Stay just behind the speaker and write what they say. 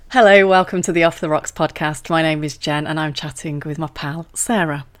Hello, welcome to the Off the Rocks podcast. My name is Jen and I'm chatting with my pal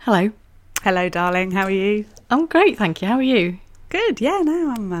Sarah. Hello. Hello, darling. How are you? I'm great, thank you. How are you? Good. Yeah,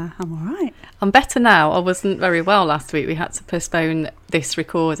 no, I'm all right. I'm better now. I wasn't very well last week. We had to postpone this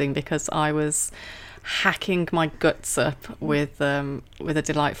recording because I was hacking my guts up with a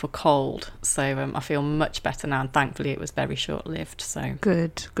delightful cold. So I feel much better now, and thankfully it was very short-lived. So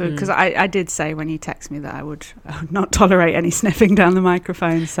good. Because I did say when you text me that I would not tolerate any sniffing down the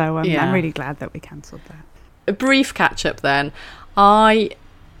microphone. So I'm really glad that we cancelled that. A brief catch-up then.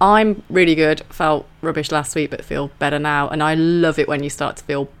 I'm really good. Felt rubbish last week, but feel better now. And I love it when you start to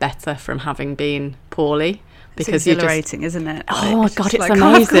feel better from having been poorly. Because it's exhilarating, isn't it? Oh my God, it's like,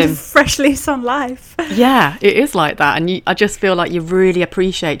 amazing. I've got a fresh lease on life. Yeah, it is like that. And I just feel like you really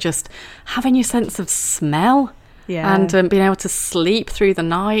appreciate just having your sense of smell and being able to sleep through the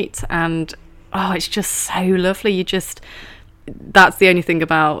night. And, it's just so lovely. That's the only thing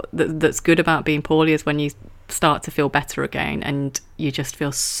that's good about being poorly is when you start to feel better again and you just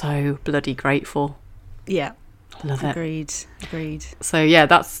feel so bloody grateful. Yeah. Love it. Agreed. So yeah,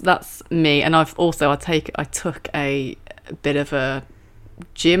 that's me. And I took a bit of a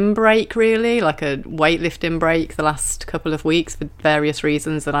gym break, really, like a weightlifting break the last couple of weeks for various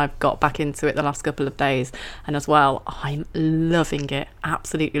reasons, and I've got back into it the last couple of days. And as well, I'm loving it,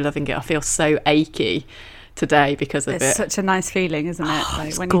 absolutely loving it. I feel so achy today because of it. It's such a nice feeling, isn't it?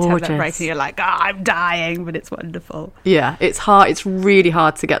 It's when gorgeous. You have that break and you're like, I'm dying, but it's wonderful. Yeah, it's hard. It's really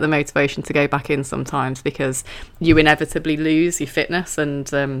hard to get the motivation to go back in sometimes because you inevitably lose your fitness, and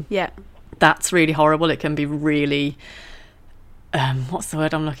that's really horrible. It can be really, what's the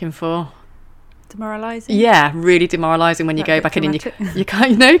word I'm looking for? Demoralising? Yeah, really demoralising when you go back in and you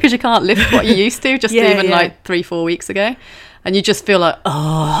can't, because you can't lift what you used to just like 3-4 weeks ago. And you just feel like,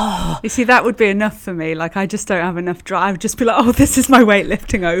 You see, that would be enough for me. Like, I just don't have enough drive. I would just be like, this is my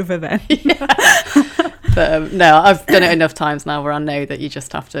weightlifting over then. But no, I've done it enough times now where I know that you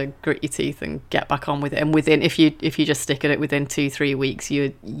just have to grit your teeth and get back on with it. And if you just stick at it within 2-3 weeks,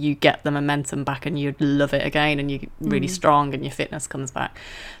 you get the momentum back and you love it again, and you're really strong and your fitness comes back.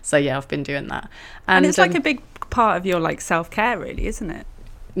 So yeah, I've been doing that. And it's like a big part of your like self-care, really, isn't it?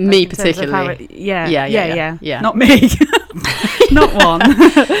 Me particularly. Yeah. Not me. Not one.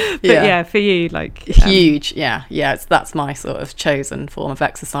 But for you, like huge. That's my sort of chosen form of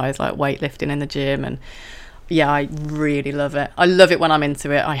exercise, like weightlifting in the gym. And I really love it. I love it when I'm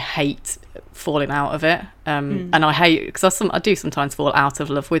into it. I hate falling out of it, and I hate because I do sometimes fall out of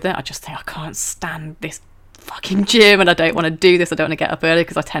love with it. I just think I can't stand this fucking gym, and I don't want to do this. I don't want to get up early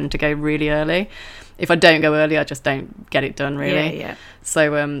because I tend to go really early. If I don't go early, I just don't get it done, really. Yeah.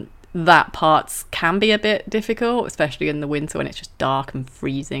 So that part can be a bit difficult, especially in the winter when it's just dark and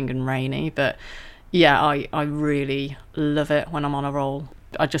freezing and rainy. But yeah, I really love it when I'm on a roll.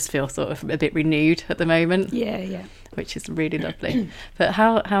 I just feel sort of a bit renewed at the moment. Yeah. Which is really lovely. But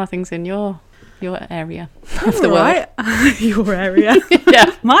how are things in your area of the world? Your area?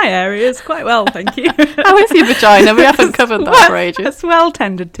 Yeah. My area is quite well, thank you. How is your vagina? We haven't covered that for ages. It's well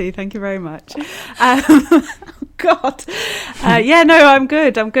tended to, thank you very much. God. I'm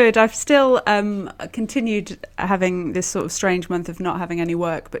good. I've still continued having this sort of strange month of not having any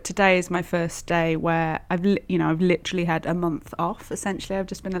work, but today is my first day where I've literally had a month off, essentially. I've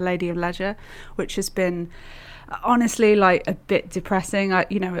just been a lady of leisure, which has been honestly like a bit depressing.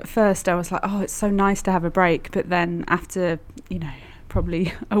 At first I was like, it's so nice to have a break, but then after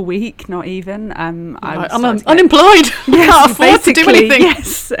probably a week, not even, I'm unemployed. Can't afford to do anything.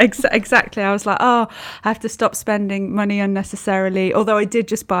 Yes, exactly. I was like, I have to stop spending money unnecessarily, although I did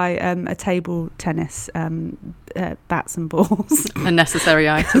just buy a table tennis bats and balls. A necessary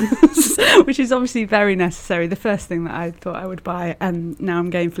item. Which is obviously very necessary. The first thing that I thought I would buy, and now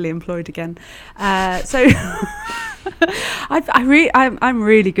I'm gainfully employed again. So I'm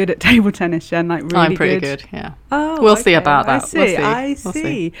really good at table tennis, Jen. Like really I'm pretty good. Yeah. We'll see about that. I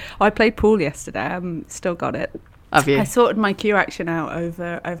see. I played pool yesterday. Still got it. Have you? I sorted my cue action out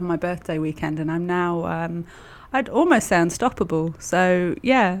over my birthday weekend, and I'm now I'd almost say unstoppable. So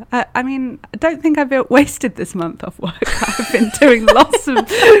yeah, I mean, I don't think I've wasted this month off work. I've been doing lots of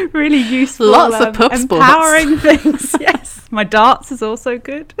really useful, of pup empowering things. Yes, my darts is also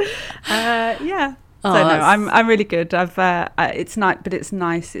good. Yeah. Oh, so no, I'm really good. It's nice, but it's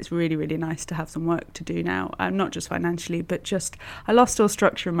nice. It's really, really nice to have some work to do now. Not just financially, but just I lost all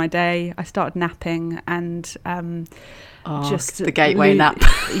structure in my day. I started napping, and Oh, just the gateway nap.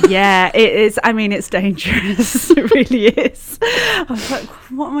 Yeah, it is. I mean, it's dangerous. It really is. I was like,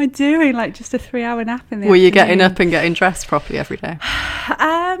 what am I doing? Like just a 3-hour nap in the Were you afternoon. getting up and getting dressed properly every day?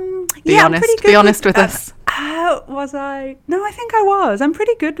 Be Yeah, I'm honest. pretty good Be honest with us. Was I? No, I think I was. I'm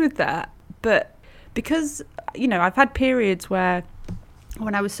pretty good with that. But because, I've had periods where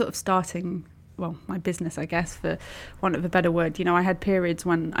when I was sort of starting, well, my business, I guess, for want of a better word, I had periods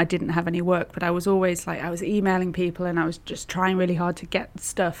when I didn't have any work, but I was always like, I was emailing people and I was just trying really hard to get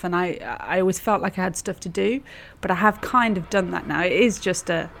stuff. And I always felt like I had stuff to do, but I have kind of done that now. It is just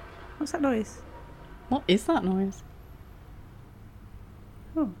what's that noise? What is that noise?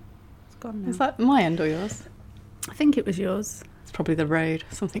 Oh, it's gone now. Is that my end or yours? I think it was yours. It's probably the road.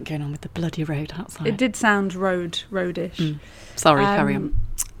 Something going on with the bloody road outside. It did sound roadish. Sorry, carry on.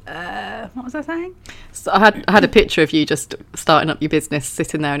 What was I saying? So I had a picture of you just starting up your business,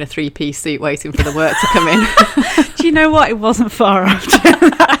 sitting there in a 3-piece suit waiting for the work to come in. Do you know what? It wasn't far after.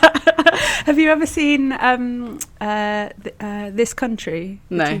 Have you ever seen This Country,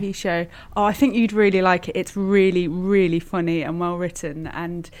 the No. TV show? Oh, I think you'd really like it. It's really, really funny and well written.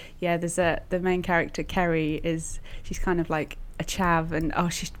 And yeah, there's the main character, Kerry, she's kind of like a chav, and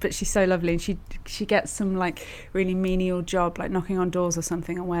she's so lovely, and she gets some like really menial job, like knocking on doors or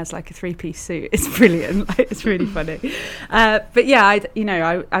something, and wears like a 3-piece suit. It's brilliant. Like, it's really funny. But yeah,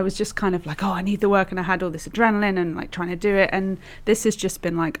 I was just kind of like, oh, I need the work, and I had all this adrenaline and like trying to do it, and this has just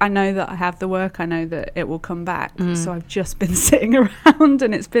been like, I know that I have the work, I know that it will come back, so I've just been sitting around,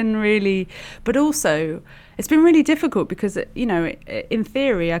 and it's been really, but also it's been really difficult because, in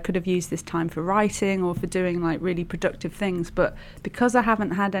theory, I could have used this time for writing or for doing like really productive things. But because I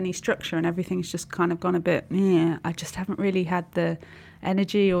haven't had any structure and everything's just kind of gone a bit, I just haven't really had the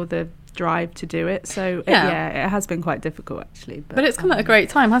energy or the drive to do it. So it has been quite difficult actually. But it's come at a great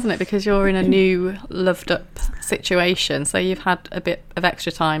time, hasn't it? Because you're in a new loved up situation. So you've had a bit of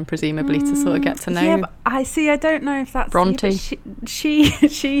extra time, presumably, to sort of get to know. Yeah, but I don't know if that's Bronte. Yeah,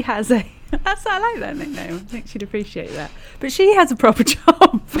 she has a. I like that nickname. I think she'd appreciate that. But she has a proper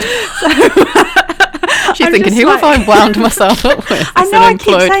job. She's I'm thinking, just who like, have I wound myself up with? I As know, an I keep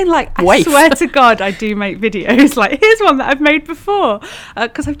employed saying, like, I waif. swear to God, I do make videos. Like, here's one that I've made before.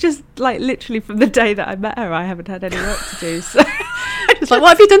 Because I've just, like, literally from the day that I met her, I haven't had any work to do. So She's like,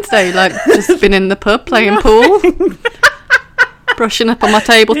 what have you done today? Like, just been in the pub playing pool, brushing up on my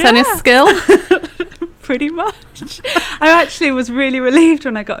table tennis skill. pretty much. I actually was really relieved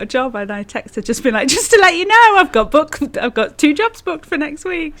when I got a job, and I texted just been like, just to let you know, I've got 2 jobs booked for next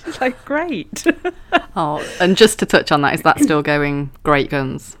week. She's like, great. Oh, and just to touch on that, is that still going great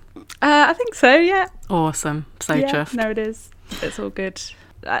guns? I think so, yeah. Awesome. So chuffed. No, it is. It's all good.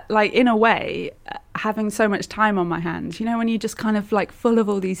 Like, in a way, having so much time on my hands, when you're just kind of like full of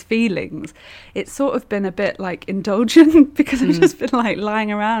all these feelings, it's sort of been a bit like indulgent because I've just been like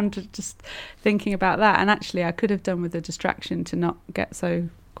lying around just thinking about that. And actually I could have done with a distraction to not get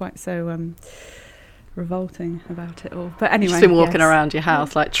quite so revolting about it all. But anyway, You've been walking around your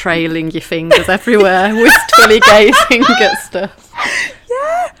house like trailing your fingers everywhere, wistfully gazing at stuff.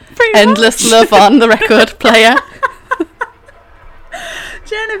 Yeah, pretty Endless much. love on the record player.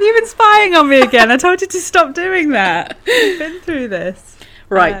 Jen, have you been spying on me again? I told you to stop doing that. We've been through this.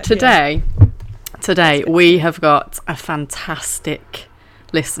 Right, today we have got a fantastic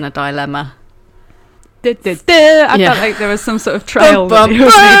listener dilemma. I felt like there was some sort of trail that you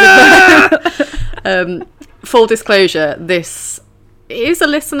was needed there. Full disclosure, this is a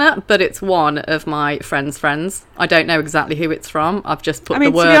listener, but it's one of my friends' friends. I don't know exactly who it's from. I've just put the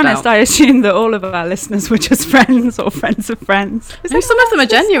word out. To be honest, I assumed that all of our listeners were just friends or friends of friends. No, some of them are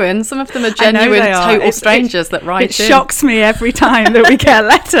genuine. Some of them are genuine total strangers that write in. It shocks me every time that we get a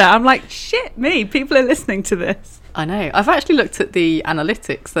letter. I'm like, shit me, people are listening to this. I know. I've actually looked at the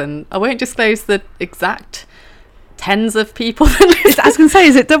analytics, and I won't disclose the exact tens of people that listen. I was going to say,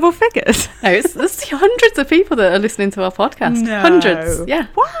 is it double figures? No, there's hundreds of people that are listening to our podcast. No. Hundreds. Yeah.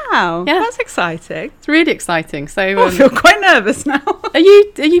 Wow. Yeah. That's exciting. It's really exciting. So I feel quite nervous now. Are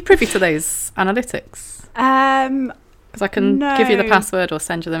you privy to those analytics? Because I can give you the No. password or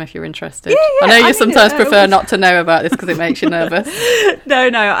send you them if you're interested. Yeah, I know you I mean, sometimes it prefer was- not to know about this because it makes you nervous. No,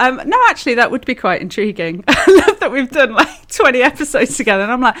 actually, that would be quite intriguing. I love that we've done like 20 episodes together,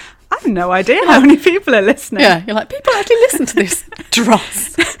 and I'm like, I have no idea how many people are listening. Yeah, you're like, people actually listen to this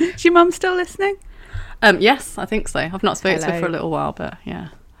dross. Is your mum still listening? Yes, I think so. I've not spoken to her Hello. for a little while, but yeah.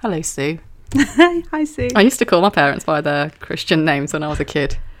 Hello, Sue. Hi, Sue. I used to call my parents by their Christian names when I was a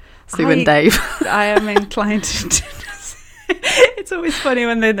kid. Sue and Dave. I am inclined to. It's always funny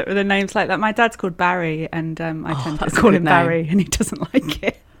when the names like that. My dad's called Barry, and I tend to that's a call good him name. Barry, and he doesn't like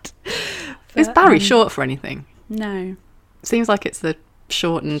it. Is But, Barry short for anything? No. Seems like it's the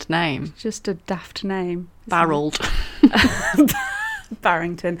shortened name. Just a daft name. Barreled.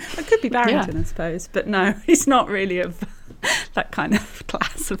 Barrington. It could be Barrington, I suppose. But no, he's not really of that kind of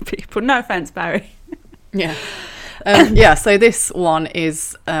class of people. No offence, Barry. Yeah. So this one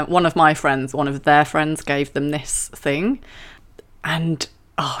is one of my friends, one of their friends gave them this thing. And,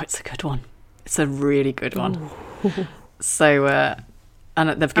 it's a good one. It's a really good one. Ooh. So,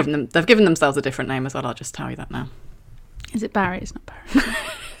 and they've given themselves a different name as well. I'll just tell you that now. Is it Barry? It's not Barry.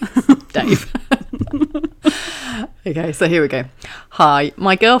 Dave. Okay, so here we go. Hi,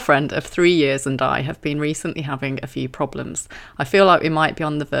 my girlfriend of 3 years and I have been recently having a few problems. I feel like we might be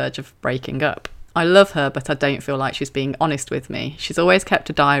on the verge of breaking up. I love her, but I don't feel like she's being honest with me. She's always kept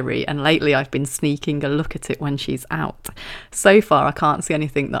a diary, and lately I've been sneaking a look at it when she's out. So far, I can't see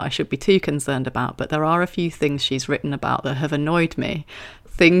anything that I should be too concerned about, but there are a few things she's written about that have annoyed me.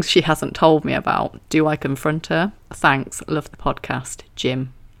 Things she hasn't told me about. Do I confront her? Thanks. Love the podcast.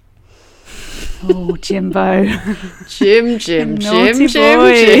 Jim. Oh, Jimbo. Jim.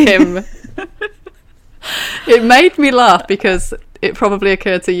 It made me laugh because it probably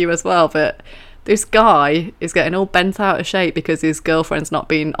occurred to you as well, but this guy is getting all bent out of shape because his girlfriend's not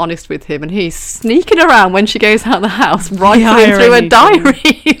being honest with him, and he's sneaking around when she goes out the house, rifling through her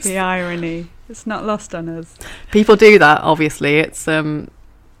diaries. The irony. It's not lost on us. People do that, obviously. It's,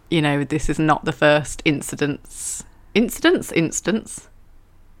 this is not the first instance,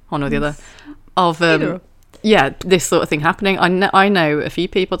 one or the other, of, this sort of thing happening. I know a few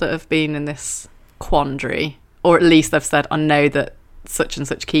people that have been in this quandary, or at least they've said, I know that such and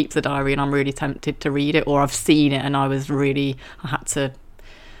such keeps a diary and I'm really tempted to read it, or I've seen it and I had to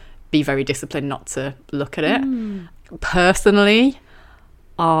be very disciplined not to look at it. Personally,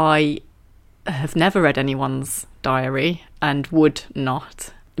 I have never read anyone's diary and would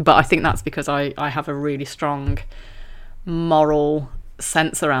not, but I think that's because I have a really strong moral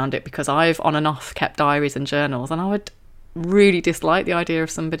sense around it, because I've on and off kept diaries and journals, and I would really dislike the idea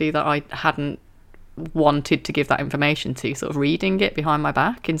of somebody that I hadn't wanted to give that information to sort of reading it behind my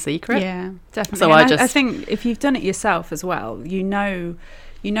back in secret. Yeah, definitely. So I think if you've done it yourself as well, you know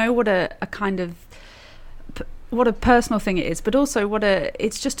what a kind of what a personal thing it is, but also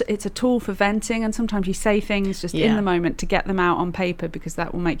it's a tool for venting, and sometimes you say things just in the moment to get them out on paper because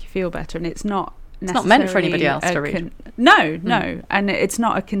that will make you feel better, and it's not meant for anybody else to read. No, and it's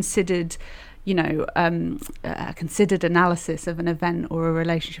not a considered considered analysis of an event or a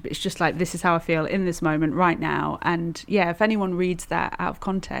relationship. It's just like, this is how I feel in this moment right now, and if anyone reads that out of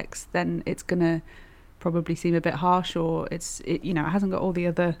context, then it's gonna probably seem a bit harsh, or it hasn't got all the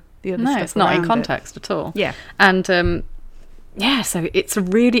other stuff. No, it's not in context at all. And so it's a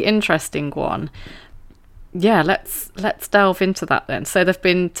really interesting one. Let's delve into that then. So they've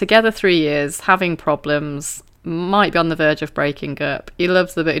been together 3 years, having problems, might be on the verge of breaking up. He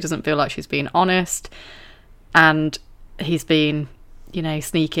loves her, but he doesn't feel like she's being honest, and he's been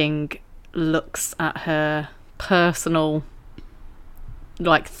sneaking looks at her personal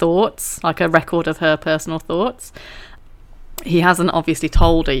thoughts, like a record of her personal thoughts. He hasn't obviously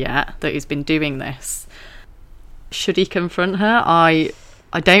told her yet that he's been doing this. Should he confront her? I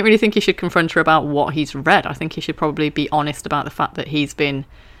don't really think he should confront her about what he's read. I think he should probably be honest about the fact that he's been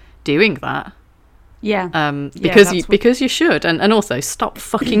doing that. Yeah. Because you should, and also stop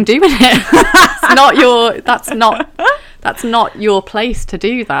fucking doing it. That's not your place to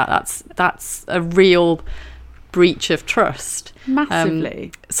do that. That's a real breach of trust.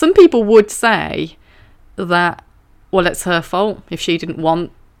 Massively. Some people would say that, well, it's her fault. If she didn't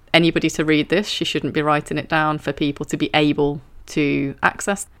want anybody to read this, she shouldn't be writing it down for people to be able to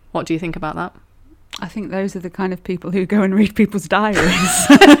access. What do you think about that? I think those are the kind of people who go and read people's diaries.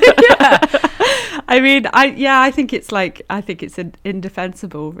 Yeah. I mean, I think it's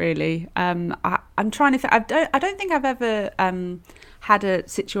indefensible, really. I'm trying to think. I don't think I've ever had a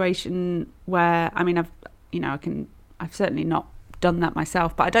situation where, I mean, I've certainly not done that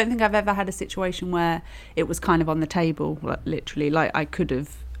myself, but I don't think I've ever had a situation where it was kind of on the table, literally. Like I could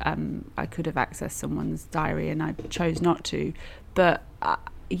have accessed someone's diary and I chose not to. But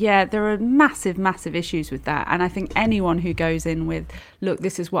there are massive issues with that, and I think anyone who goes in with, look,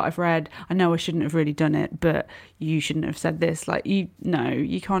 this is what I've read, I know I shouldn't have really done it, but you shouldn't have said this, you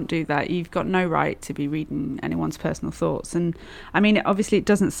can't do that. You've got no right to be reading anyone's personal thoughts. And I mean, obviously it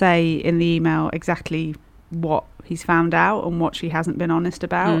doesn't say in the email exactly what he's found out and what she hasn't been honest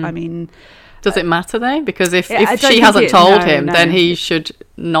about. I mean, does it matter though? Because if she hasn't told him, then he should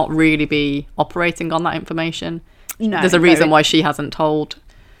not really be operating on that information. No, there's a reason why she hasn't told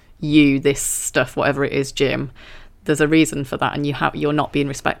you this stuff, whatever it is, Jim. There's a reason for that, and you're not being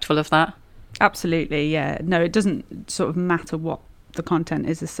respectful of that. Absolutely, yeah. No, it doesn't sort of matter what the content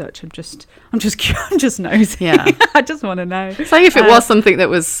is as such. I'm just nosy. Yeah. I just want to know. Say if it was something that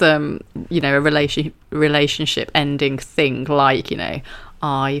was, you know, a relationship ending thing, like, you know,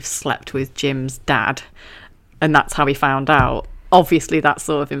 I've slept with Jim's dad, and that's how he found out. Obviously, that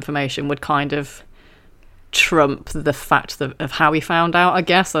sort of information would kind of trump the fact of how he found out, I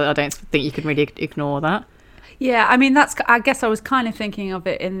guess. I don't think you can really ignore that. Yeah, I mean, I guess I was kind of thinking of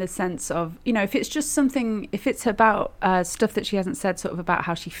it in the sense of, you know, if it's just something, if it's about stuff that she hasn't said sort of about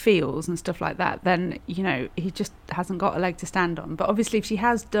how she feels and stuff like that, then, you know, he just hasn't got a leg to stand on. But obviously if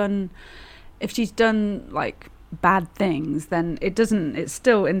she's done like bad things, then it's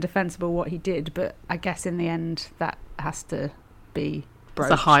still indefensible what he did. But I guess in the end that has to be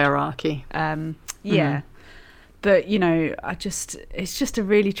broached. It's a hierarchy. Yeah. But, you know, it's just a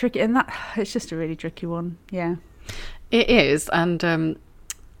really tricky, it's just a really tricky one. Yeah. It is. And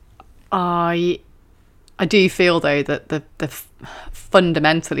I do feel, though, that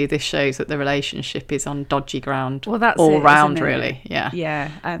fundamentally this shows that the relationship is on dodgy ground all round, really. Yeah.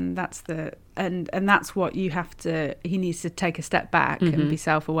 Yeah. And that's that's what you have to, he needs to take a step back and be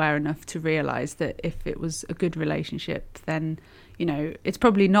self-aware enough to realise that if it was a good relationship, then, you know, it's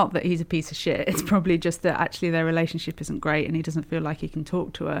probably not that he's a piece of shit. It's probably just that actually their relationship isn't great and he doesn't feel like he can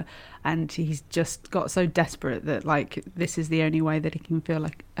talk to her. And he's just got so desperate that, like, this is the only way that he can feel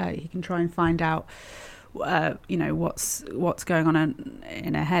like he can try and find out, you know, what's going on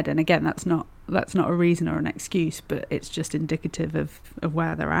in her head. And again, that's not a reason or an excuse, but it's just indicative of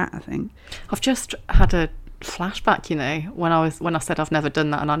where they're at, I think. I've just had a flashback, you know, when I said I've never done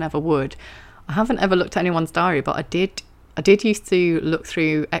that and I never would. I haven't ever looked at anyone's diary, but I did used to look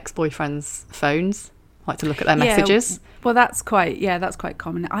through ex-boyfriends' phones, like to look at their messages. Well, that's quite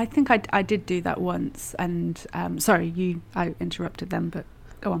common. I think I did do that once, and sorry, I interrupted them, but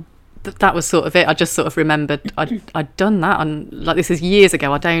go on. That was sort of it. I just sort of remembered I'd done that, and like, this is years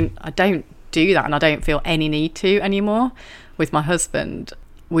ago. I don't do that, and I don't feel any need to anymore. With my husband,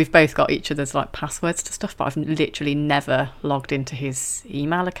 we've both got each other's like passwords to stuff, but I've literally never logged into his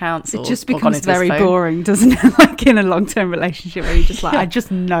email accounts. It just becomes very boring, doesn't it? Like in a long-term relationship where you're just like, I just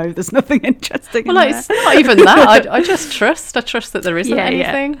know there's nothing interesting. Well, like, it's not even that. I just trust. I trust that there isn't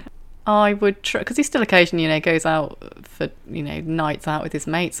anything. Yeah. I would try, because he still occasionally, you know, goes out for, you know, nights out with his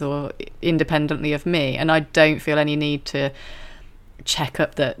mates or independently of me, and I don't feel any need to check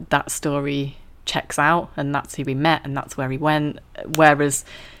up that story checks out and that's who we met and that's where he went. Whereas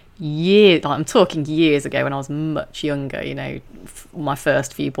I'm talking years ago when I was much younger, you know, my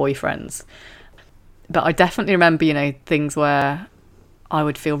first few boyfriends. But I definitely remember, you know, things where I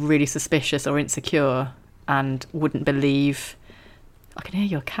would feel really suspicious or insecure and wouldn't believe. I can hear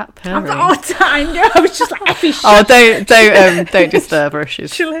your cat purring. I know. I was just like, Effie, oh, don't disturb her.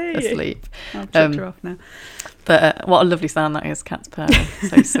 She's asleep. I'll chuck her off now. But what a lovely sound that is, cats purring.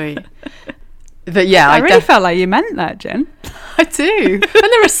 So sweet. But yeah, I really felt like you meant that, Jen. I do.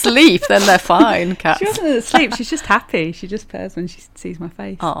 When they're asleep, then they're fine, cats. She wasn't asleep. She's just happy. She just purrs when she sees my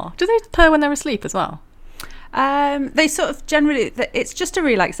face. Oh, do they purr when they're asleep as well? They sort of generally, it's just a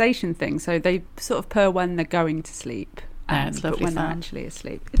relaxation thing. So they sort of purr when they're going to sleep. It's lovely, but when they're actually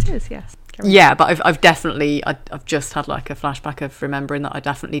asleep. It is, yes. Yeah, but I've just had like a flashback of remembering that I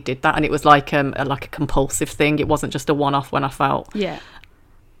definitely did that, and it was like a compulsive thing. It wasn't just a one-off when I felt. Yeah.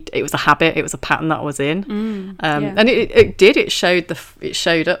 It was a habit. It was a pattern that I was in, and it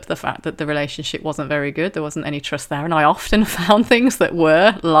showed up the fact that the relationship wasn't very good. There wasn't any trust there, and I often found things that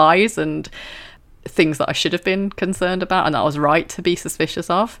were lies and things that I should have been concerned about and that I was right to be suspicious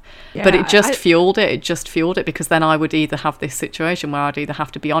of. Yeah, but it just fueled it because then I would either have this situation where I'd either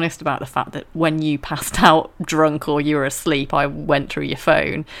have to be honest about the fact that when you passed out drunk or you were asleep, I went through your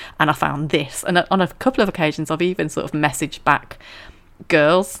phone and I found this. And on a couple of occasions I've even sort of messaged back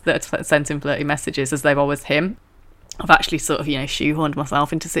girls that had sent him flirty messages as though I was him. I've actually sort of, you know, shoehorned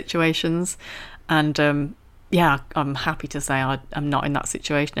myself into situations, and I'm happy to say I'm not in that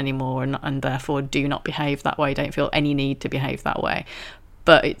situation anymore, and therefore do not behave that way. Don't feel any need to behave that way.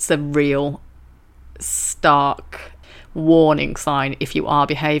 But it's a real stark warning sign if you are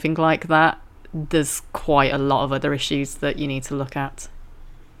behaving like that. There's quite a lot of other issues that you need to look at.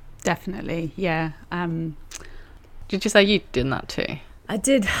 Definitely, yeah. Did you say you'd done that too? I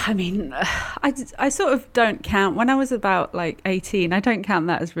did. I mean, I sort of don't count. When I was about like 18, I don't count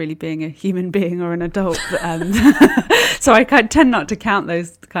that as really being a human being or an adult. So I tend not to count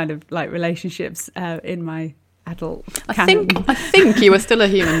those kind of like relationships in my adult canon. I think you were still a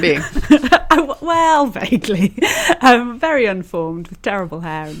human being. well, vaguely. Very unformed, with terrible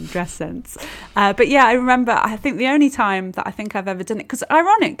hair and dress sense. But yeah, I remember, I think the only time that I think I've ever done it, because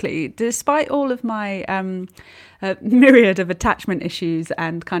ironically, despite all of my myriad of attachment issues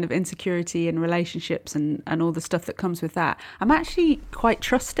and kind of insecurity in relationships and all the stuff that comes with that, I'm actually quite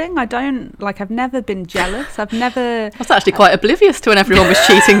trusting. I've never been jealous. I've never... I was actually quite oblivious to when everyone was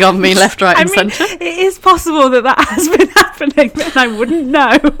cheating on me left, right and centre. It is possible that has been happening and I wouldn't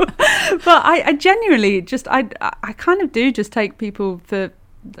know. But I genuinely just, I kind of do just take people for...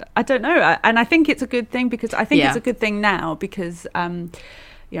 I don't know. And I think it's a good thing, because I think it's a good thing now because...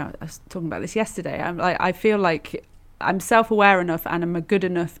 I was talking about this yesterday. I feel like I'm self-aware enough and I'm a good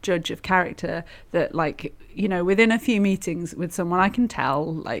enough judge of character that, like, within a few meetings with someone, I can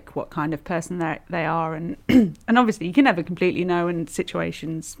tell like what kind of person they are, and and obviously you can never completely know, and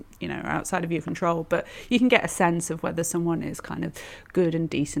situations are outside of your control, but you can get a sense of whether someone is kind of good and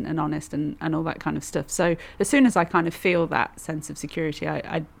decent and honest and all that kind of stuff. So as soon as I kind of feel that sense of security,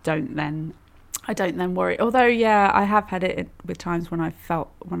 I don't then worry. Although, yeah, I have had it with times when I've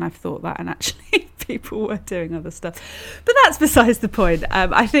thought that, and actually people were doing other stuff. But that's besides the point.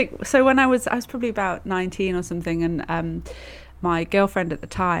 I think so. When I was probably about 19 or something, and my girlfriend at the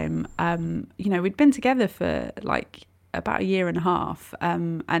time, we'd been together for like about a year and a half,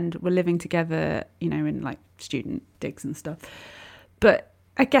 and were living together, in like student digs and stuff. But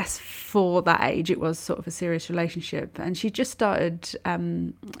I guess for that age, it was sort of a serious relationship. And she just started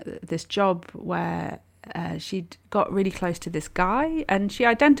this job where she'd got really close to this guy, and she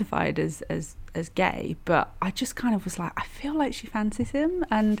identified as gay. But I just kind of was like, I feel like she fancies him.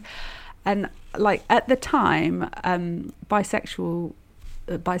 And like at the time, bisexuals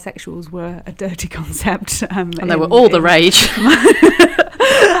were a dirty concept. And they were all the rage.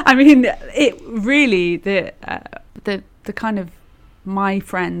 I mean, it really, the kind of, my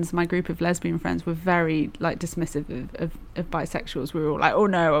group of lesbian friends were very like dismissive of bisexuals. We were all like, oh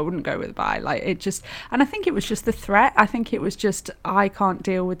no, I wouldn't go with bi. Like it just, and I think it was just the threat. I think it was just, I can't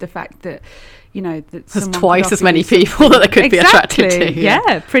deal with the fact that, that there's twice as many people that they could be attracted to.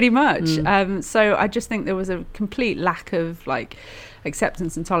 Yeah, pretty much. So I just think there was a complete lack of like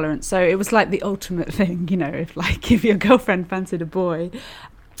acceptance and tolerance. So it was like the ultimate thing, if your girlfriend fancied a boy.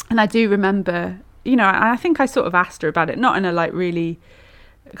 And I do remember, I think I sort of asked her about it, not in a like really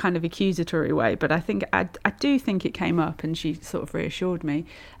kind of accusatory way, but I think I do think it came up, and she sort of reassured me.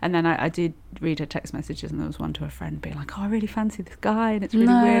 And then I did read her text messages, and there was one to a friend being like, oh, I really fancy this guy and it's really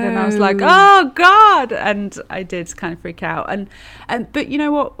weird. And I was like, oh God. And I did kind of freak out. And but you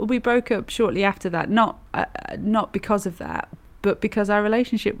know what? We broke up shortly after that, not because of that, but because our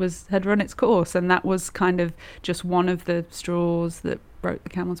relationship had run its course, and that was kind of just one of the straws that broke the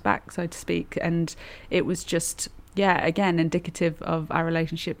camel's back, so to speak. And it was just, again, indicative of our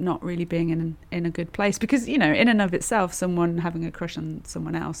relationship not really being in a good place, because in and of itself, someone having a crush on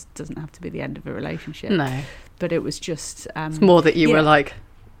someone else doesn't have to be the end of a relationship. No, but it was just it's more that you were like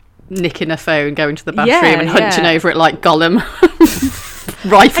nicking a phone, going to the bathroom and hunching over it like Gollum.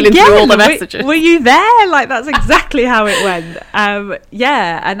 Rifling through all the messages. Were you there? Like that's exactly how it went. And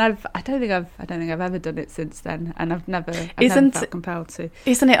I don't think I've ever done it since then, and I've never felt compelled to.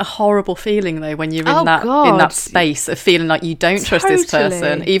 Isn't it a horrible feeling though when you're in that space of feeling like you don't trust this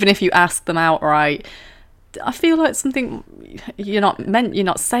person, even if you ask them outright? I feel like something you're not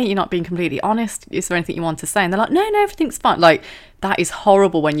saying, you're not being completely honest. Is there anything you want to say? And they're like, no, everything's fine. Like that is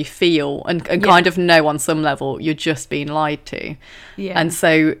horrible when you feel and kind of know on some level you're just being lied to. Yeah. And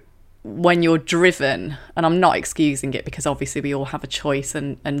so when you're driven, and I'm not excusing it because obviously we all have a choice,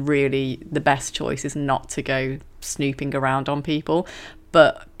 and really the best choice is not to go snooping around on people.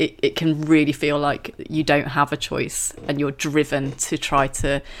 But it can really feel like you don't have a choice and you're driven to try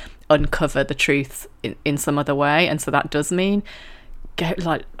to uncover the truth in some other way. And so that does mean I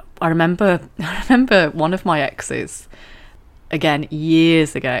remember one of my exes, again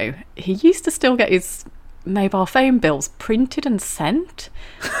years ago, he used to still get his mobile phone bills printed and sent,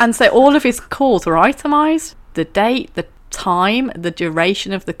 and so all of his calls were itemized, the date, the time, the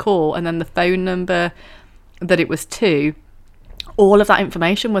duration of the call, and then the phone number that it was to. All of that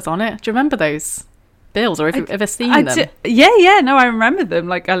information was on it. Do you remember those bills, or have you ever seen them? No, I remember them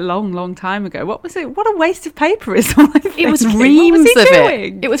like a long time ago. What was it? What a waste of paper is all I'm thinking. It was reams of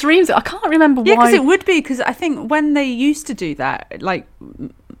it. It was reams. I can't remember why. Yeah, because it would be, because I think when they used to do that, like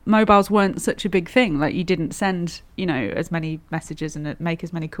mobiles weren't such a big thing. Like, you didn't send, you know, as many messages and make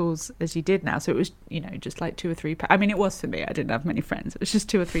as many calls as you did now. So it was, you know, just like 2 or 3. I mean, it was for me. I didn't have many friends. It was just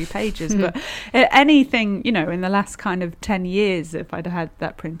 2 or 3 pages. But anything, you know, in the last kind of 10 years, if I'd had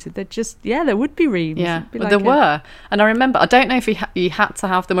that printed, there would be reams. Yeah, Be well, there were. And I remember, I don't know if you had to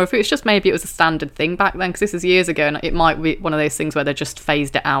have them, or if it was just maybe it was a standard thing back then, because this is years ago, and it might be one of those things where they just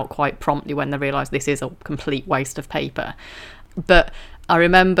phased it out quite promptly when they realised this is a complete waste of paper. But I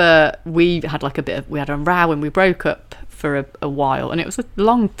remember we had a row and we broke up for a while, and it was a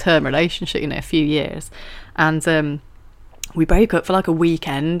long-term relationship, you know, a few years, and we broke up for like a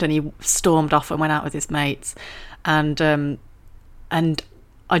weekend, and he stormed off and went out with his mates, and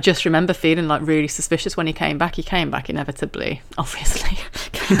I just remember feeling like really suspicious when he came back. He came back inevitably, obviously,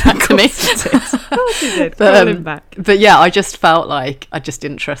 came back to me. Of course he did. Call him back. But yeah, I just felt like I just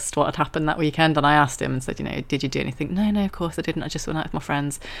didn't trust what had happened that weekend. And I asked him and said, you know, did you do anything? No, of course I didn't. I just went out with my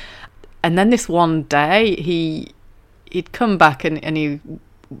friends. And then this one day, he'd come back and he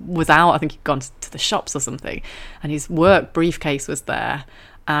was out. I think he'd gone to the shops or something. And his work briefcase was there.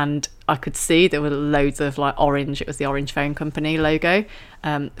 And I could see there were loads of like orange, it was the Orange Phone Company logo,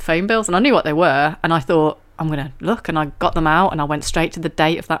 phone bills, and I knew what they were, and I thought, I'm going to look, and I got them out, and I went straight to the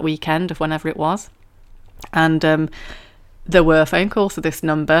date of that weekend of whenever it was, and there were phone calls to this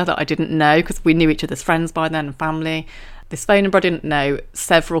number that I didn't know, because we knew each other's friends by then and family. This phone number I didn't know,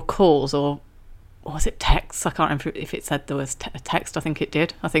 several calls, or was it texts? I can't remember if it said there was a text. I think it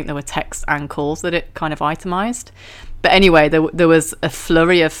did. I think there were texts and calls that it kind of itemised. But anyway, there was a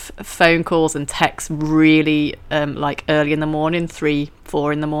flurry of phone calls and texts really like early in the morning,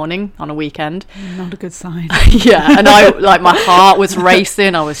 3-4 in the morning on a weekend. Not a good sign. Yeah, and my heart was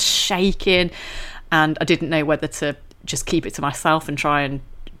racing, I was shaking, and I didn't know whether to just keep it to myself and try and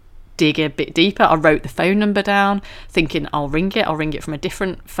dig a bit deeper. I wrote the phone number down, thinking I'll ring it from a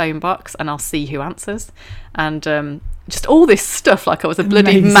different phone box and I'll see who answers. And just all this stuff like I was a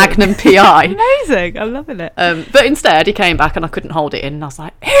bloody Magnum PI. Amazing, I'm loving it. But instead he came back and I couldn't hold it in, and I was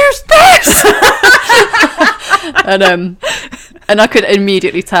like, here's this. and I could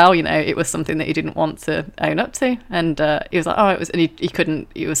immediately tell, you know, it was something that he didn't want to own up to, and he was like, oh, it was, and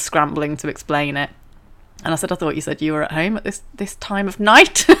he was scrambling to explain it. And I said, I thought you said you were at home at this time of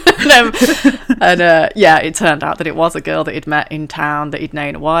night. Yeah, it turned out that it was a girl that he'd met in town that he'd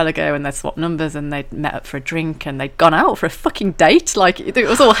known a while ago, and they'd swapped numbers and they'd met up for a drink and they'd gone out for a fucking date. Like, it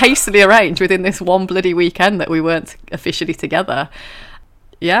was all hastily arranged within this one bloody weekend that we weren't officially together.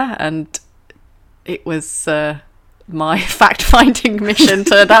 Yeah, and it was... my fact-finding mission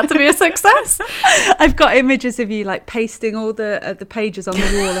turned out to be a success. I've got images of you like pasting all the pages on the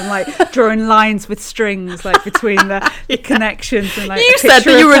wall and like drawing lines with strings like between the connections, and like you said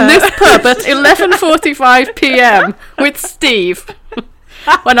that you were in this pub at 11:45 p.m. with Steve.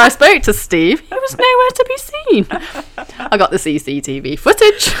 When I spoke to Steve, he was nowhere to be seen. I got the CCTV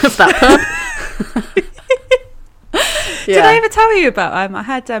footage of that pub. Yeah. Did I ever tell you about I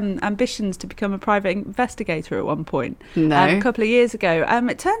had ambitions to become a private investigator at one point? No. A couple of years ago.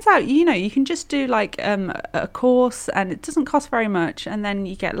 It turns out, you know, you can just do like a course, and it doesn't cost very much, and then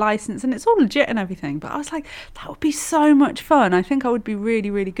you get licensed, and it's all legit and everything. But I was like, that would be so much fun. I think I would be really,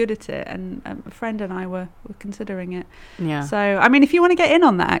 really good at it. And a friend and I were considering it. Yeah. So I mean, if you want to get in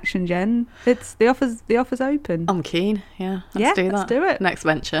on that action, Jen, it's the offer's open. I'm keen. Yeah. Let's do that. Let's do it. Next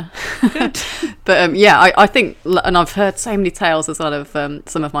venture. Good. But yeah, I think, and I've heard so many tales as well of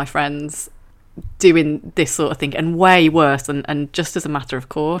some of my friends doing this sort of thing, and way worse, and just as a matter of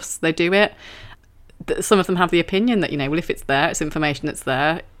course they do it. Some of them have the opinion that, you know, well, if it's there, it's information that's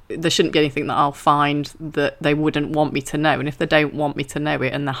there, there shouldn't be anything that I'll find that they wouldn't want me to know, and if they don't want me to know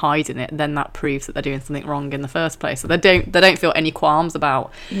it and they're hiding it, then that proves that they're doing something wrong in the first place. So they don't feel any qualms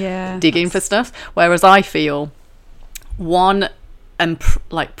about digging for stuff, whereas I feel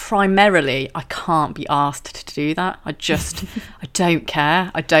primarily I can't be asked to do that. I don't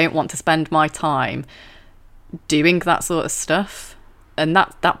care. I don't want to spend my time doing that sort of stuff, and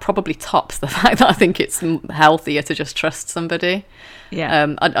that probably tops the fact that I think it's healthier to just trust somebody.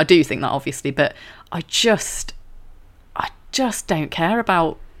 I do think that, obviously, but I just don't care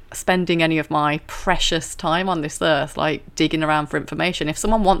about spending any of my precious time on this earth like digging around for information. If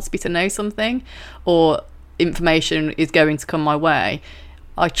someone wants me to know something, or information is going to come my way,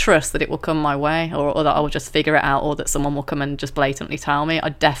 I trust that it will come my way, or that I will just figure it out, or that someone will come and just blatantly tell me. I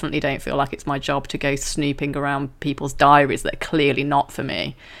definitely don't feel like it's my job to go snooping around people's diaries that are clearly not for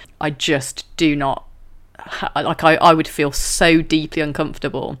me. I just do not, like, I would feel so deeply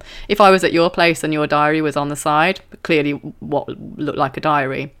uncomfortable if I was at your place and your diary was on the side, clearly what looked like a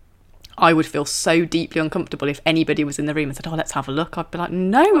diary. I would feel so deeply uncomfortable if anybody was in the room and said, oh, let's have a look. I'd be like,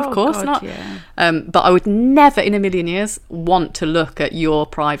 no, of course not. Yeah. But I would never in a million years want to look at your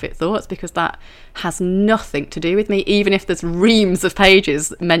private thoughts, because that has nothing to do with me. Even if there's reams of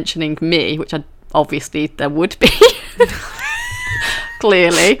pages mentioning me, which obviously there would be.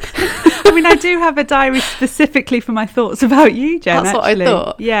 Clearly. I mean, I do have a diary specifically for my thoughts about you, Jen. That's actually. what I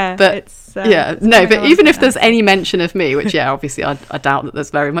thought. Yeah, but it's, but even if there's any mention of me, which obviously I doubt that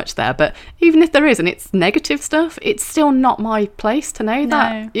there's very much there, but even if there is and it's negative stuff, it's still not my place to know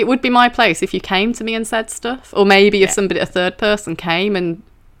that. No. It would be my place if you came to me and said stuff, or maybe if a third person came and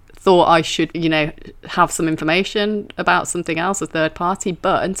thought I should, have some information about something else, a third party.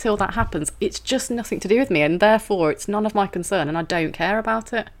 But until that happens, it's just nothing to do with me, and therefore it's none of my concern, and I don't care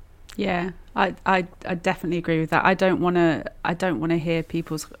about it. Yeah, I definitely agree with that. I don't want to hear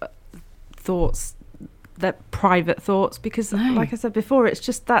people's thoughts, their private thoughts, because like I said before, it's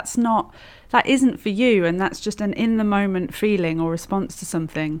just that isn't for you, and that's just an in the moment feeling or response to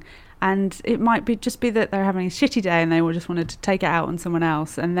something. And it might be that they're having a shitty day and they just wanted to take it out on someone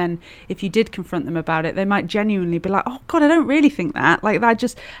else. And then if you did confront them about it, they might genuinely be like, oh God, I don't really think that. Like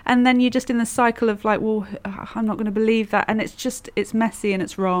that and then you're just in the cycle of like, well, I'm not going to believe that. And it's messy and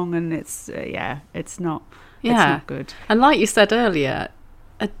it's wrong. And it's not good. And like you said earlier,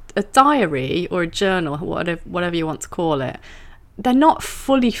 a diary or a journal, whatever you want to call it, they're not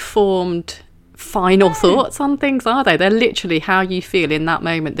fully formed final thoughts on things, are they? They're literally how you feel in that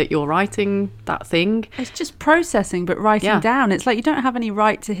moment that you're writing that thing. It's just processing, but writing down. It's like you don't have any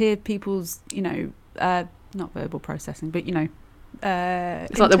right to hear people's, not verbal processing, but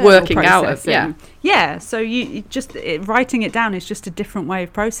it's like the working out of so you just writing it down is just a different way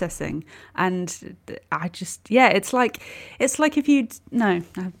of processing. And it's like if you I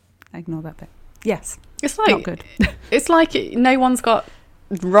ignore that bit. Yes, it's like not good. It's like no one's got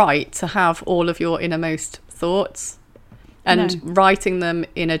right to have all of your innermost thoughts, and writing them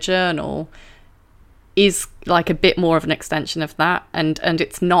in a journal is like a bit more of an extension of that, and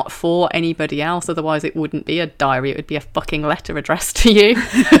it's not for anybody else. Otherwise it wouldn't be a diary, it would be a fucking letter addressed to you.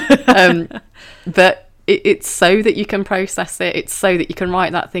 But it's so that you can process it, it's so that you can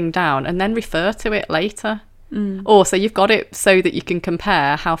write that thing down and then refer to it later. Or so you've got it so that you can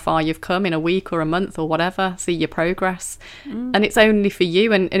compare how far you've come in a week or a month or whatever, see your progress. And it's only for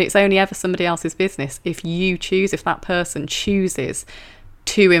you, and it's only ever somebody else's business if that person chooses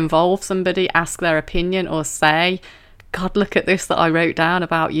to involve somebody, ask their opinion, or say, God, look at this that I wrote down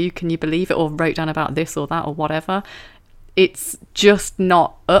about you, can you believe it? Or wrote down about this or that or whatever. It's just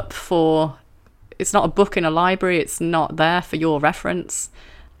not it's not a book in a library, it's not there for your reference.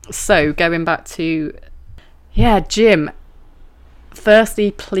 So going back to Jim,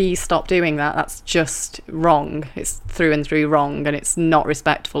 firstly, please stop doing that. That's just wrong. It's through and through wrong, and it's not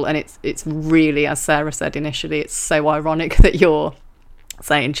respectful, and it's really, as Sarah said initially, it's so ironic that you're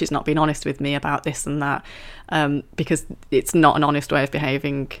saying she's not been honest with me about this and that, because it's not an honest way of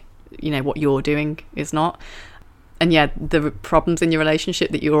behaving. What you're doing is not. And the problems in your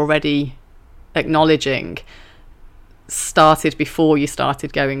relationship that you're already acknowledging started before you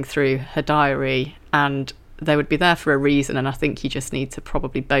started going through her diary, and they would be there for a reason. And I think you just need to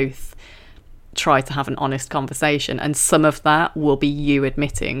probably both try to have an honest conversation, and some of that will be you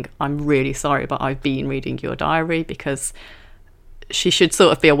admitting, I'm really sorry, but I've been reading your diary, because she should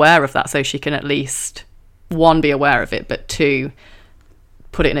sort of be aware of that, so she can at least, one, be aware of it, but two,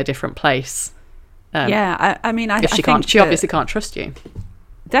 put it in a different place. I mean, she obviously can't trust you.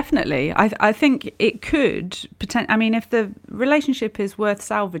 Definitely. I think it could I mean, if the relationship is worth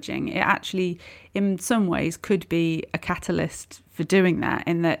salvaging, it actually in some ways could be a catalyst for doing that,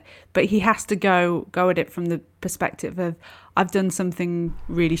 but he has to go at it from the perspective of, I've done something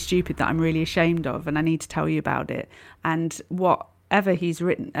really stupid that I'm really ashamed of, and I need to tell you about it. And whatever he's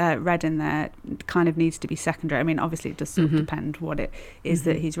read in there kind of needs to be secondary. I mean, obviously it does sort of depend what it is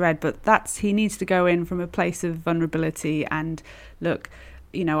that he's read, but he needs to go in from a place of vulnerability and look,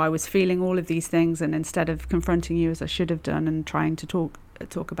 I was feeling all of these things, and instead of confronting you as I should have done and trying to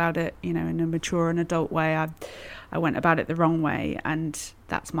talk about it, in a mature and adult way, I went about it the wrong way, and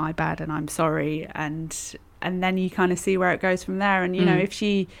that's my bad, and I'm sorry. And then you kind of see where it goes from there. And if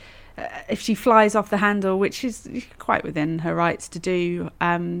she flies off the handle, which is quite within her rights to do,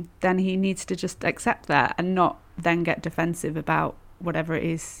 then he needs to just accept that and not then get defensive about whatever it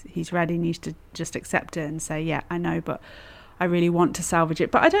is he's read. He needs to just accept it and say, yeah, I know, but I really want to salvage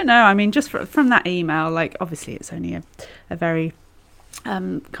it. But I don't know. I mean, just from that email, like, obviously it's only a very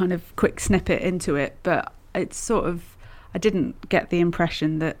kind of quick snippet into it, but it's sort of, I didn't get the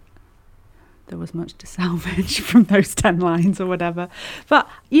impression that there was much to salvage from those 10 lines or whatever. But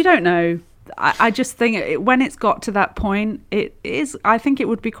you don't know. I just think when it's got to that point, I think it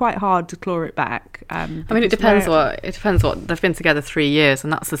would be quite hard to claw it back. I mean, it depends what they've been together 3 years,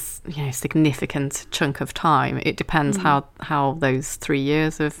 and that's a significant chunk of time. It depends how those 3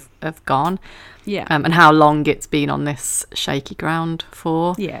 years have gone, and how long it's been on this shaky ground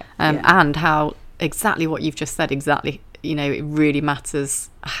for, and how exactly what you've just said. Exactly, it really matters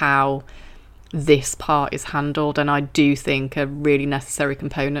how this part is handled. And I do think a really necessary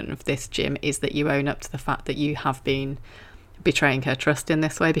component of this, Jim, is that you own up to the fact that you have been betraying her trust in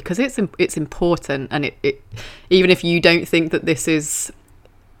this way, because it's important. And it even if you don't think that this is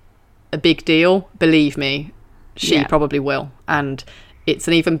a big deal, believe me, she probably will. And it's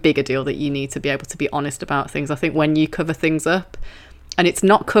an even bigger deal that you need to be able to be honest about things. I think when you cover things up, and it's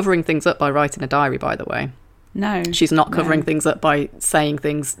not covering things up by writing a diary, by the way. No. She's not covering things up by saying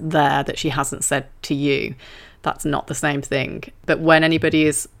things there that she hasn't said to you. That's not the same thing. But when anybody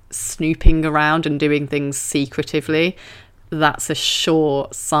is snooping around and doing things secretively, that's a sure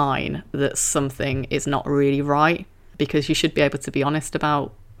sign that something is not really right, because you should be able to be honest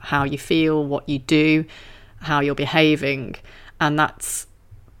about how you feel, what you do, how you're behaving. And that's,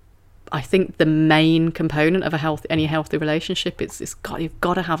 I think, the main component of any healthy relationship. You've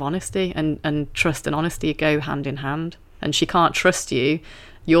got to have honesty, and trust and honesty go hand in hand. And she can't trust you,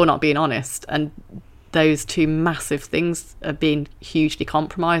 you're not being honest, and those two massive things are being hugely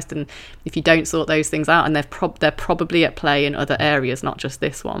compromised. And if you don't sort those things out, and they're probably at play in other areas, not just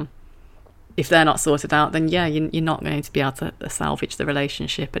this one, if they're not sorted out, then you're not going to be able to salvage the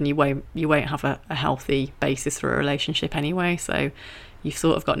relationship, and you won't have a healthy basis for a relationship anyway. So you've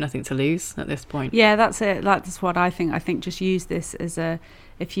sort of got nothing to lose at this point. Yeah, that's it. That's what I think. I think just use this as a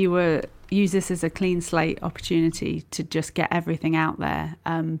clean slate opportunity to just get everything out there.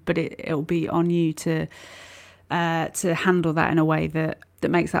 But it'll be on you to handle that in a way that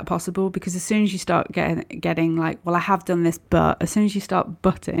makes that possible. Because as soon as you start getting like, well, I have done this, but as soon as you start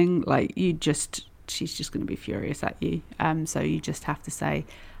butting, like she's just going to be furious at you. So you just have to say,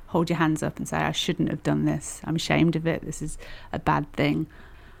 hold your hands up and say, I shouldn't have done this. I'm ashamed of it. This is a bad thing.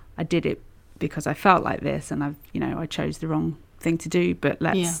 I did it because I felt like this, and I chose the wrong thing to do, but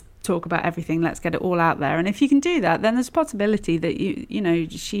let's talk about everything. Let's get it all out there. And if you can do that, then there's a possibility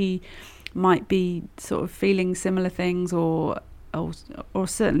that she might be sort of feeling similar things or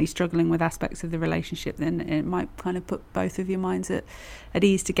certainly struggling with aspects of the relationship. Then it might kind of put both of your minds at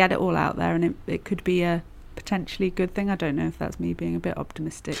ease to get it all out there, and it could be a potentially good thing. I don't know if that's me being a bit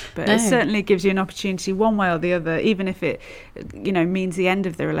optimistic, but it certainly gives you an opportunity one way or the other. Even if it means the end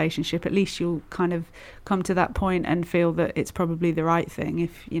of the relationship, at least you'll kind of come to that point and feel that it's probably the right thing.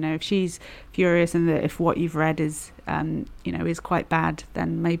 If she's furious and that if what you've read is is quite bad,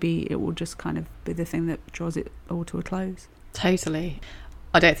 then maybe it will just kind of be the thing that draws it all to a close. Totally.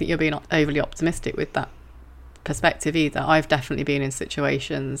 I don't think you're being overly optimistic with that perspective either. I've definitely been in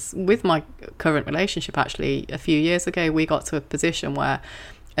situations with my current relationship. Actually, a few years ago, we got to a position where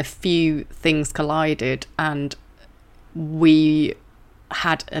a few things collided, and we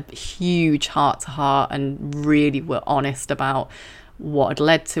had a huge heart-to-heart and really were honest about what had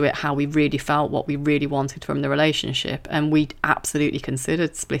led to it, how we really felt, what we really wanted from the relationship, and we absolutely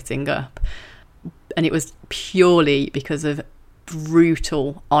considered splitting up. And it was purely because of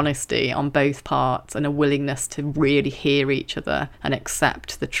brutal honesty on both parts and a willingness to really hear each other and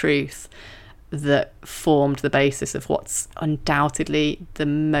accept the truth that formed the basis of what's undoubtedly the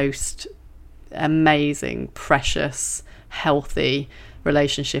most amazing, precious, healthy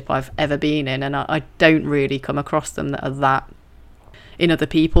relationship I've ever been in. And I don't really come across them that are that in other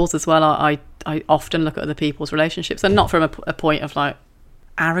people's as well. I often look at other people's relationships, and not from a point of like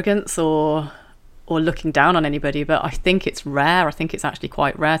arrogance or looking down on anybody, but I think it's rare. I think it's actually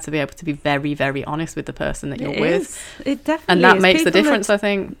quite rare to be able to be very, very honest with the person that you're with. It definitely and that is. makes the difference, I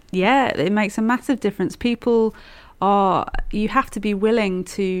think. Yeah, it makes a massive difference. You have to be willing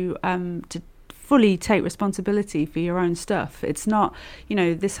to fully take responsibility for your own stuff. It's not,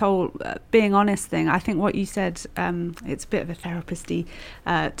 this whole being honest thing. I think what you said, it's a bit of a therapist-y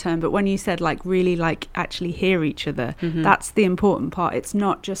term, but when you said really actually hear each other, that's the important part. It's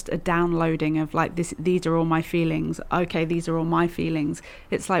not just a downloading of these are all my feelings. Okay, these are all my feelings.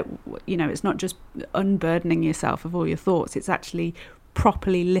 It's it's not just unburdening yourself of all your thoughts. It's actually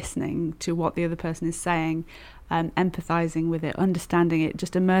properly listening to what the other person is saying, empathizing with it, understanding it,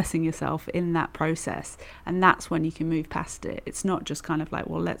 just immersing yourself in that process. And that's when you can move past it. It's not just kind of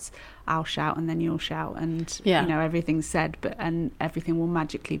I'll shout and then you'll shout and everything's said, and everything will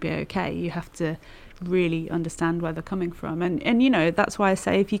magically be okay. You have to really understand where they're coming from. And you know, that's why I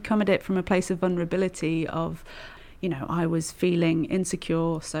say, if you come at it from a place of vulnerability of, you know, I was feeling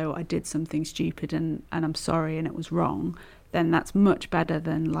insecure, so I did something stupid and I'm sorry and it was wrong, then that's much better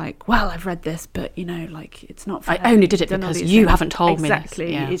than like, well, I've read this, but you know, like, it's not fair. I only did it because you haven't told me this.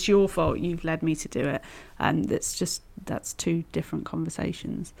 Exactly. Yeah. It's your fault. You've led me to do it. And that's two different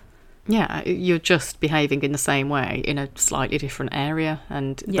conversations. Yeah, you're just behaving in the same way in a slightly different area,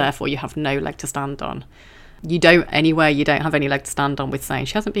 and therefore you have no leg to stand on. You don't have any leg to stand on with saying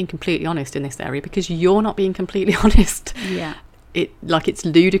she hasn't been completely honest in this area, because you're not being completely honest. Yeah. It's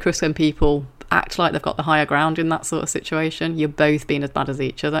ludicrous when people act like they've got the higher ground in that sort of situation. You're both being as bad as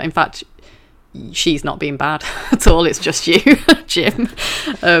each other. In fact, she's not being bad at all. It's just you, Jim.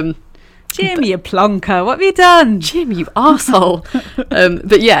 Jim, you plonker, what have you done? Jim, you arsehole.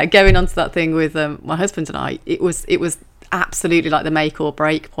 But yeah, going on to that thing with my husband and I, it was absolutely like the make or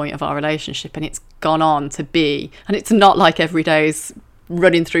break point of our relationship, and it's gone on to be, and it's not like every day's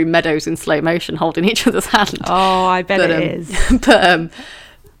running through meadows in slow motion holding each other's hand. Oh, I bet it is.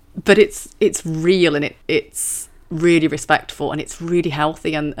 But it's real, and it's really respectful, and it's really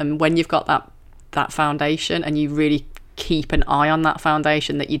healthy, and when you've got that foundation and you really keep an eye on that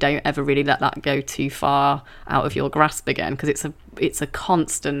foundation, that you don't ever really let that go too far out of your grasp again, because it's a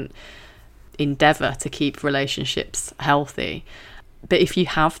constant endeavor to keep relationships healthy. But if you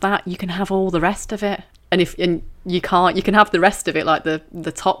have that, you can have all the rest of it. And you can have the rest of it, like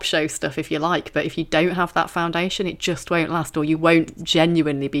the top show stuff, if you like, but if you don't have that foundation, it just won't last, or you won't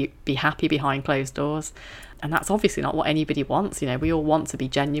genuinely be happy behind closed doors. And that's obviously not what anybody wants. You know, we all want to be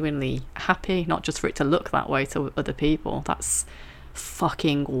genuinely happy, not just for it to look that way to other people. That's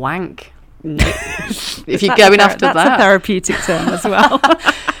fucking wank. No. If you're going after that, that's a therapeutic term as well.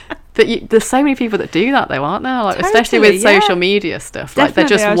 But there's so many people that do that, though, aren't there? Like, totally, especially with social media stuff. Definitely, like,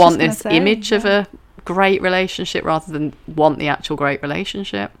 they just want this image of a great relationship rather than want the actual great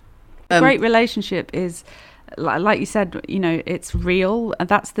relationship. Great relationship is, like you said, you know, it's real, and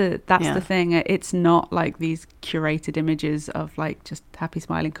that's the thing. It's not like these curated images of like just happy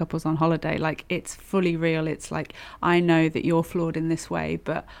smiling couples on holiday. Like, it's fully real. It's like, I know that you're flawed in this way,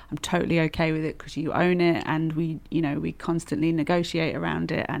 but I'm totally okay with it because you own it, and we constantly negotiate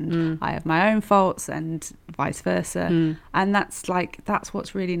around it, and I have my own faults and vice versa. And that's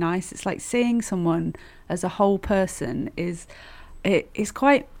what's really nice. It's like seeing someone as a whole person it's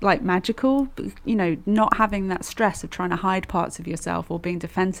quite like magical, you know, not having that stress of trying to hide parts of yourself or being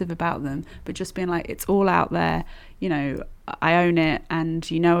defensive about them, but just being like, it's all out there, you know, I own it and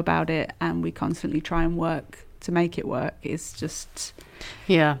you know about it, and we constantly try and work to make it work. It's just...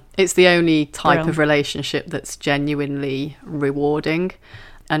 Yeah, it's the only type of relationship that's genuinely rewarding.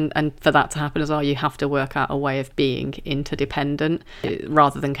 And for that to happen as well, you have to work out a way of being interdependent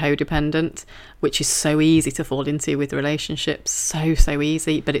rather than codependent, which is so easy to fall into with relationships. So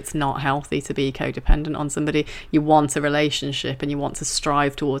easy, but it's not healthy to be codependent on somebody. You want a relationship, and you want to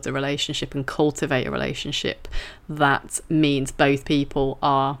strive towards a relationship and cultivate a relationship that means both people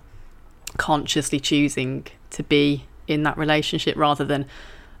are consciously choosing to be in that relationship, rather than,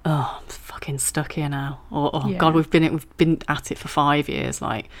 oh, I'm fucking stuck here now, or God, we've been at it for 5 years,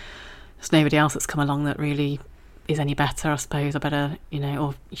 like there's nobody else that's come along that really is any better. I suppose I better, you know,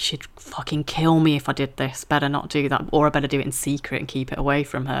 or you should fucking kill me if I did this, better not do that, or I better do it in secret and keep it away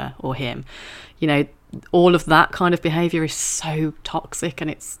from her or him. You know, all of that kind of behaviour is so toxic, and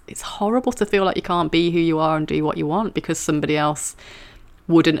it's horrible to feel like you can't be who you are and do what you want because somebody else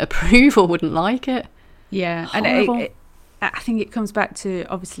wouldn't approve or wouldn't like it. Yeah, horrible. And I think it comes back to,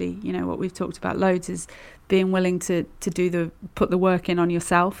 obviously, you know, what we've talked about loads is being willing to put the work in on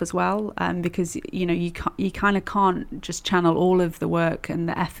yourself as well, because, you know, you kind of can't just channel all of the work and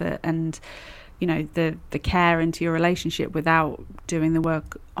the effort and, you know, the care into your relationship without doing the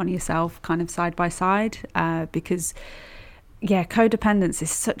work on yourself kind of side by side, because codependence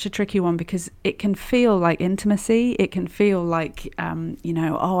is such a tricky one, because it can feel like intimacy. It can feel like, you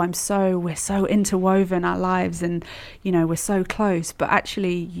know, oh, we're so interwoven, our lives, and, you know, we're so close. But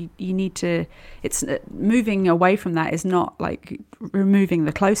actually, you need to, it's moving away from that is not like removing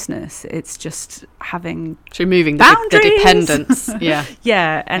the closeness. It's just having removing the dependence. Yeah.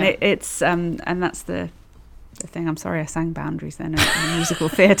 Yeah. And it's, and that's the thing. I'm sorry I sang Boundaries then in a musical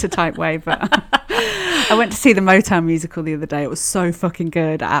theatre type way, but I went to see the Motown musical the other day. It was so fucking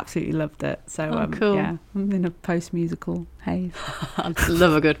good. I absolutely loved it. So cool. Yeah, I'm in a post-musical haze. I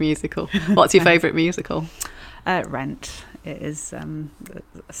love a good musical. What's your favourite musical? Rent it is a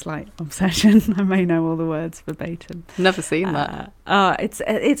slight obsession. I may know all the words verbatim. Never seen that.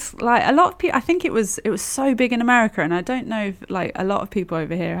 It's like a lot of people. I think it was so big in America, and I don't know if like a lot of people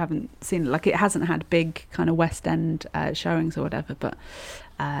over here haven't seen it. Like it hasn't had big kind of West End showings or whatever. But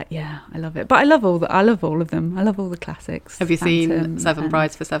yeah, I love it. But I love all of them. I love all the classics. Have you seen Phantom Seven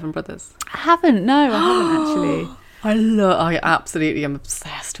Brides for Seven Brothers? I haven't. No, I haven't actually. I absolutely am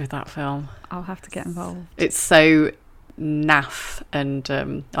obsessed with that film. I'll have to get involved. It's so naff and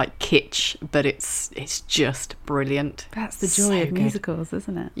like kitsch, but it's just brilliant. That's the So joy of good. musicals,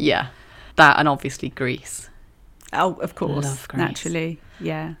 isn't it? Yeah, that and obviously Grease. Oh, of course, Love Grease. naturally,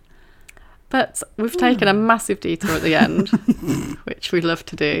 yeah. But we've taken a massive detour at the end, which we love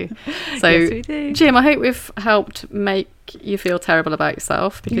to do. So, Yes, we do. Jim, I hope we've helped make you feel terrible about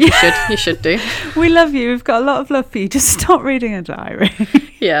yourself, because you should do. We love you. We've got a lot of love for you. Just stop reading a diary.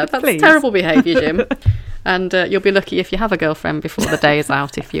 Yeah, that's Please. terrible behaviour, Jim. And you'll be lucky if you have a girlfriend before the day is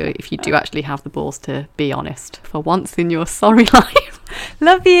out, if you do actually have the balls to be honest for once in your sorry life.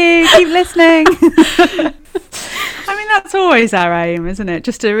 Love you. Keep listening. I mean, that's always our aim, isn't it?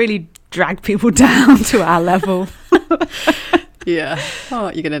 Just to really drag people down to our level. Yeah. Oh,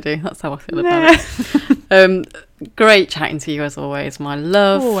 what are you going to do? That's how I feel about it. Great chatting to you as always, my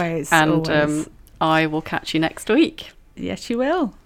love. Always. And always. I will catch you next week. Yes, you will.